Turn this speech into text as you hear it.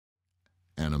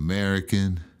An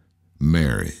American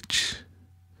Marriage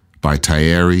by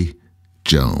Tayari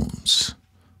Jones.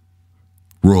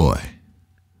 Roy.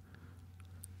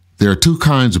 There are two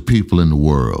kinds of people in the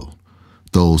world,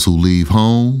 those who leave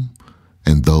home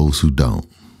and those who don't.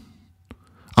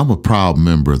 I'm a proud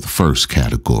member of the first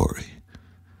category.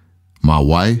 My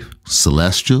wife,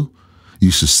 Celestial,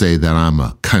 used to say that I'm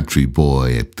a country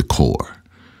boy at the core,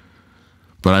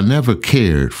 but I never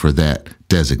cared for that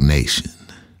designation.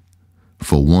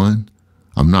 For one,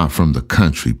 I'm not from the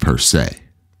country per se.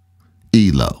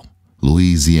 Elo,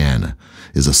 Louisiana,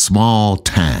 is a small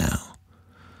town.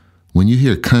 When you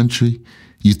hear country,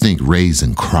 you think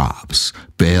raising crops,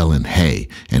 baling hay,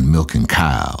 and milking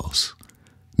cows.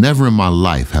 Never in my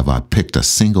life have I picked a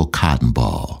single cotton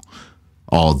ball,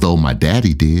 although my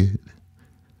daddy did.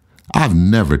 I've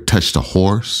never touched a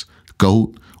horse,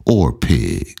 goat, or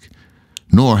pig,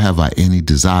 nor have I any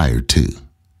desire to.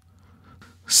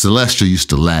 Celestial used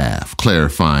to laugh,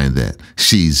 clarifying that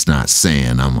she's not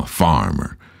saying I'm a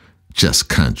farmer, just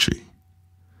country.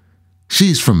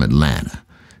 She's from Atlanta,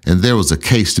 and there was a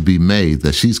case to be made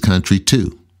that she's country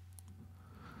too.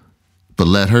 But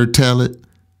let her tell it,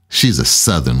 she's a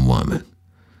Southern woman,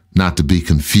 not to be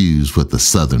confused with the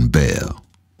Southern Belle.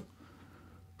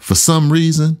 For some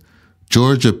reason,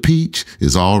 Georgia Peach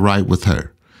is all right with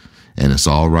her, and it's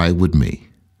all right with me.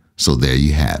 So there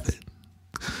you have it.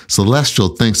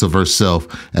 Celestial thinks of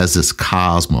herself as this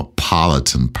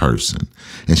cosmopolitan person,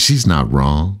 and she's not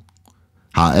wrong.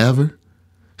 However,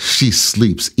 she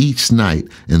sleeps each night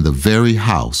in the very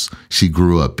house she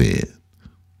grew up in.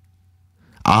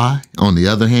 I, on the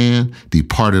other hand,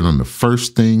 departed on the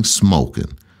first thing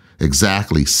smoking,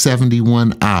 exactly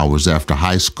 71 hours after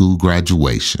high school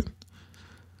graduation.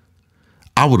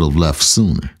 I would have left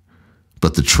sooner,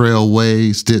 but the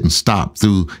trailways didn't stop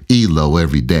through Elo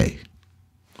every day.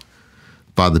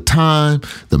 By the time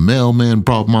the mailman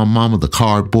brought my mama the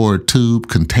cardboard tube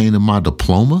containing my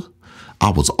diploma,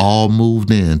 I was all moved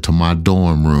into my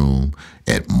dorm room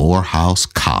at Morehouse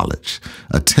College,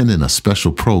 attending a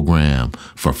special program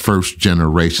for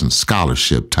first-generation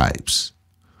scholarship types.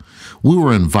 We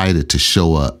were invited to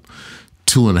show up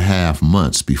 2.5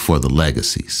 months before the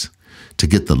legacies to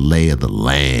get the lay of the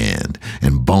land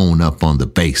and bone up on the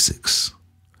basics.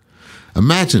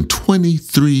 Imagine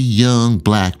 23 young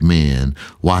black men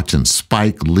watching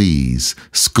Spike Lee's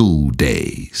School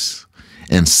Days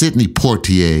and Sidney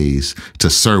Poitier's To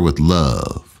Sir with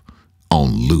Love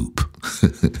on loop.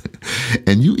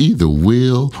 And you either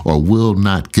will or will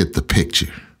not get the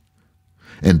picture.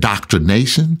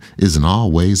 Indoctrination isn't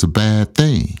always a bad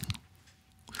thing.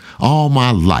 All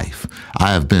my life,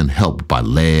 I have been helped by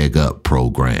leg up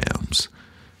programs.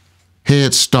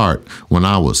 Head Start when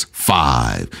I was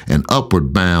 5 and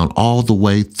Upward Bound all the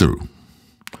way through.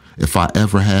 If I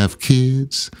ever have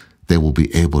kids, they will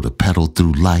be able to pedal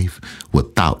through life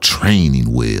without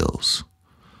training wheels.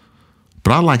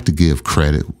 But I like to give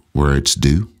credit where it's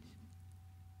due.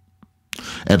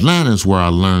 Atlanta is where I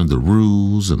learned the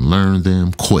rules and learned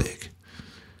them quick.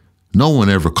 No one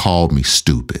ever called me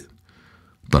stupid.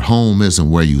 But home isn't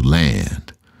where you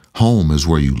land. Home is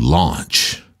where you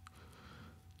launch.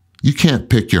 You can't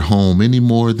pick your home any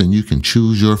more than you can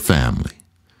choose your family.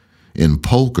 In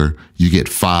poker, you get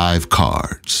 5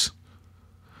 cards.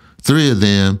 3 of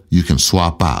them you can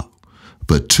swap out,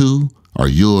 but 2 are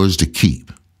yours to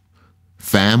keep.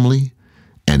 Family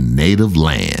and native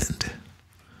land.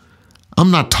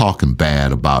 I'm not talking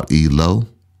bad about Elo.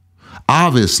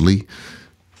 Obviously,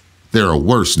 there are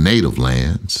worse native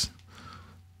lands.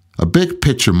 A big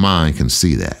picture mind can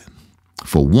see that.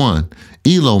 For one,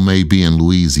 Elo may be in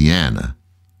Louisiana,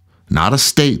 not a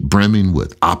state brimming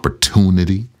with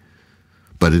opportunity,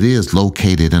 but it is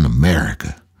located in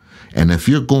America. And if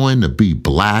you're going to be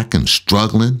black and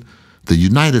struggling, the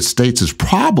United States is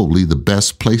probably the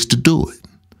best place to do it.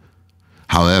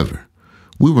 However,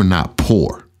 we were not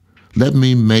poor. Let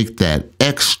me make that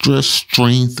extra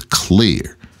strength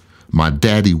clear. My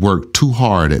daddy worked too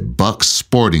hard at Buck's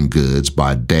Sporting Goods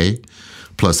by day,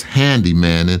 plus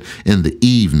handymanning in the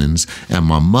evenings, and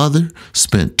my mother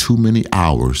spent too many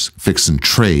hours fixing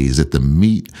trays at the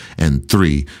meat and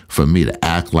 3 for me to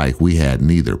act like we had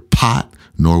neither pot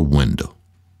nor window.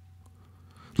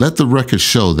 Let the record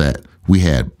show that we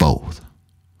had both.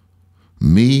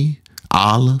 Me,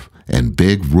 Olive, and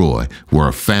Big Roy were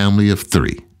a family of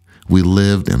 3. We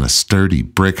lived in a sturdy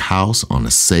brick house on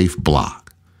a safe block.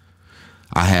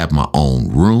 I had my own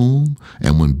room,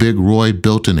 and when Big Roy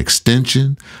built an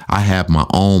extension, I had my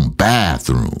own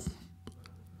bathroom.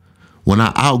 When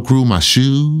I outgrew my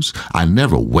shoes, I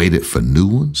never waited for new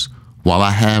ones. While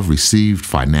I have received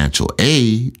financial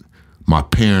aid, My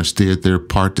parents did their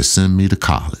part to send me to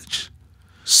college.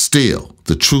 Still,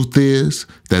 the truth is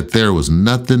that there was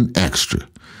nothing extra.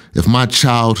 If my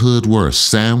childhood were a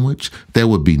sandwich, there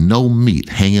would be no meat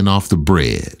hanging off the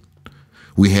bread.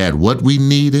 We had what we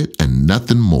needed and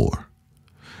nothing more.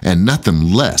 And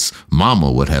nothing less,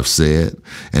 Mama would have said,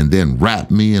 and then wrapped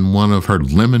me in one of her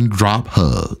lemon drop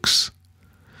hugs.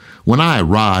 When I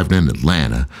arrived in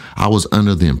Atlanta, I was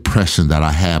under the impression that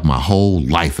I had my whole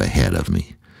life ahead of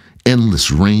me. Endless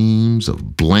reams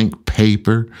of blank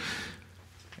paper.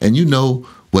 And you know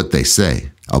what they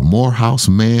say, a Morehouse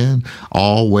man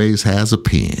always has a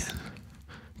pen.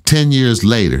 10 years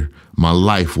later, my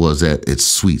life was at its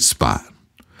sweet spot.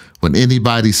 When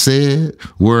anybody said,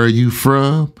 "Where are you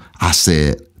from?" I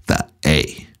said, the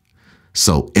A.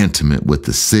 So intimate with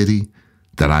the city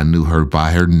that I knew her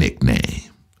by her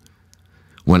nickname.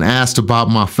 When asked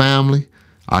about my family,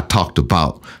 I talked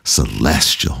about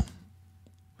Celestial.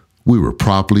 We were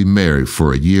properly married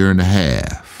for a year and a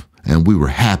half, and we were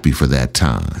happy for that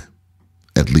time.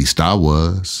 At least I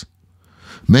was.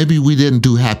 Maybe we didn't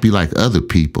do happy like other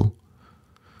people,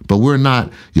 but we're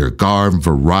not your garden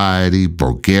variety,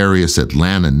 gregarious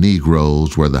Atlanta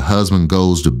Negroes where the husband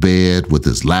goes to bed with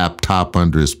his laptop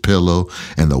under his pillow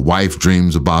and the wife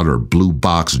dreams about her blue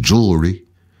box jewelry.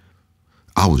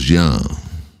 I was young,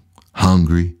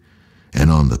 hungry, and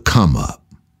on the come up.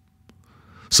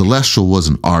 Celestial was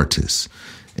an artist,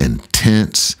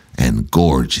 intense and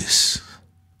gorgeous.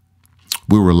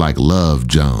 We were like Love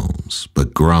Jones,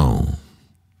 but grown.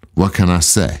 What can I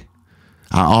say?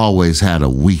 I always had a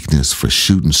weakness for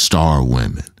shooting star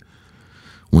women.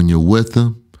 When you're with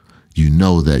them, you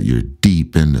know that you're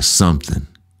deep into something.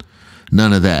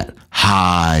 None of that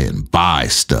high and by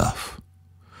stuff.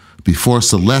 Before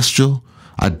Celestial,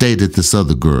 I dated this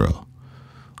other girl,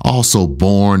 also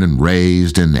born and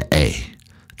raised in the A.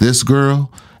 This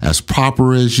girl, as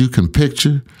proper as you can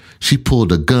picture, she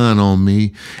pulled a gun on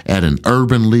me at an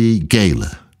Urban League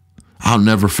gala. I'll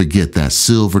never forget that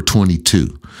silver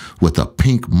 22 with a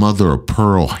pink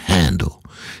mother-of-pearl handle.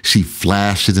 She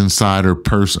flashed it inside her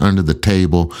purse under the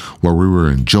table where we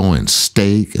were enjoying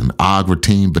steak and au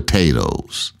gratin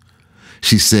potatoes.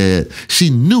 She said she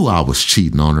knew I was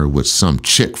cheating on her with some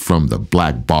chick from the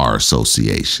Black Bar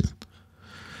Association.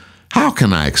 How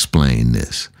can I explain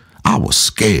this? I was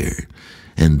scared,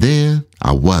 and then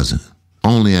I wasn't.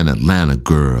 Only an Atlanta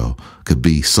girl could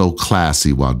be so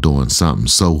classy while doing something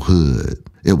so hood.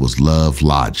 It was love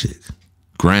logic.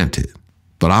 Granted,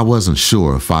 but I wasn't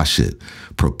sure if I should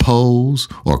propose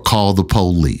or call the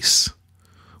police.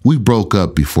 We broke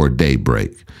up before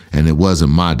daybreak, and it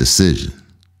wasn't my decision.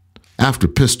 After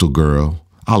Pistol Girl,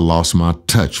 I lost my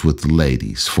touch with the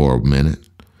ladies for a minute.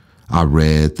 I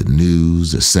read the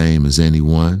news the same as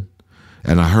anyone,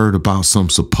 and I heard about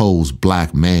some supposed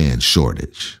black man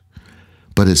shortage.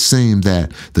 But it seemed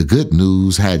that the good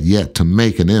news had yet to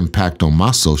make an impact on my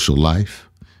social life.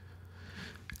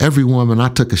 Every woman I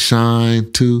took a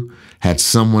shine to had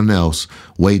someone else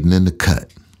waiting in the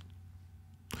cut.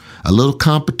 A little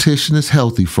competition is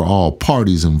healthy for all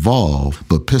parties involved,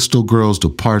 but Pistol Girl's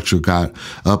departure got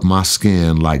up my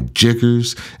skin like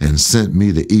jiggers and sent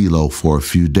me to ELO for a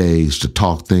few days to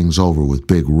talk things over with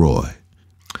Big Roy.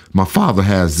 My father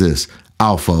has this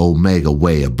alpha omega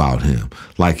way about him,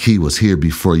 like he was here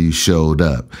before you showed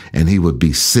up, and he would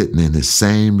be sitting in his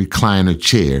same recliner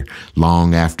chair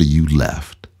long after you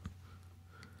left.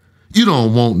 You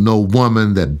don't want no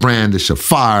woman that brandish a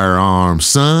firearm,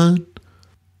 son.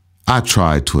 I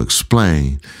tried to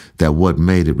explain that what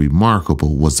made it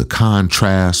remarkable was the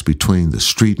contrast between the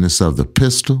streetness of the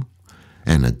pistol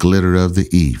and the glitter of the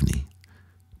evening.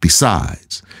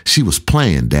 Besides, she was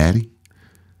playing, Daddy.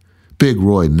 Big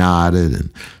Roy nodded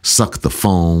and sucked the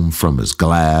foam from his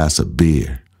glass of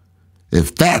beer.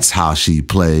 If that's how she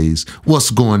plays, what's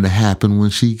going to happen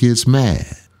when she gets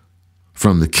mad?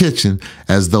 From the kitchen,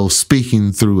 as though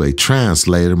speaking through a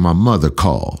translator, my mother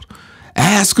called.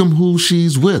 Ask him who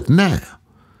she's with now.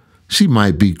 She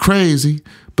might be crazy,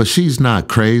 but she's not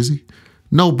crazy.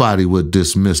 Nobody would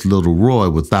dismiss little Roy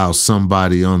without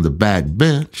somebody on the back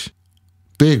bench.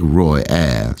 Big Roy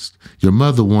asked, your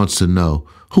mother wants to know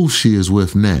who she is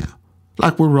with now,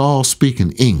 like we're all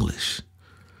speaking English.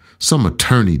 Some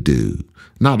attorney dude,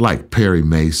 not like Perry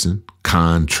Mason,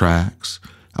 contracts,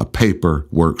 a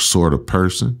paperwork sort of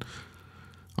person.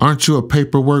 Aren't you a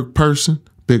paperwork person?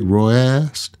 Big Roy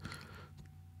asked.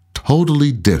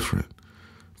 Totally different.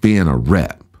 Being a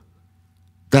rep.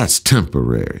 That's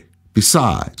temporary.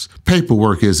 Besides,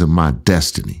 paperwork isn't my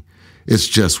destiny. It's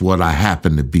just what I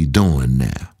happen to be doing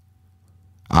now.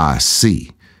 I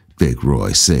see, Big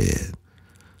Roy said.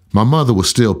 My mother was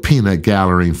still peanut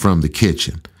gallerying from the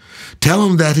kitchen. Tell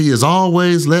him that he is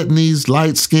always letting these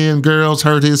light-skinned girls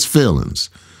hurt his feelings.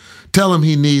 Tell him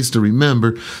he needs to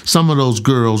remember some of those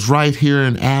girls right here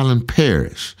in Allen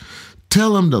Parish.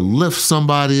 Tell him to lift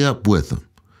somebody up with him.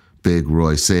 Big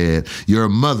Roy said, your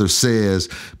mother says,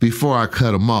 before I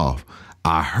cut him off,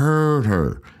 I heard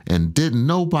her, and didn't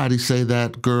nobody say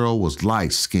that girl was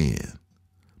light-skinned.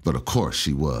 But of course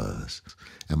she was,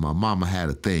 and my mama had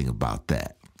a thing about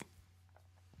that.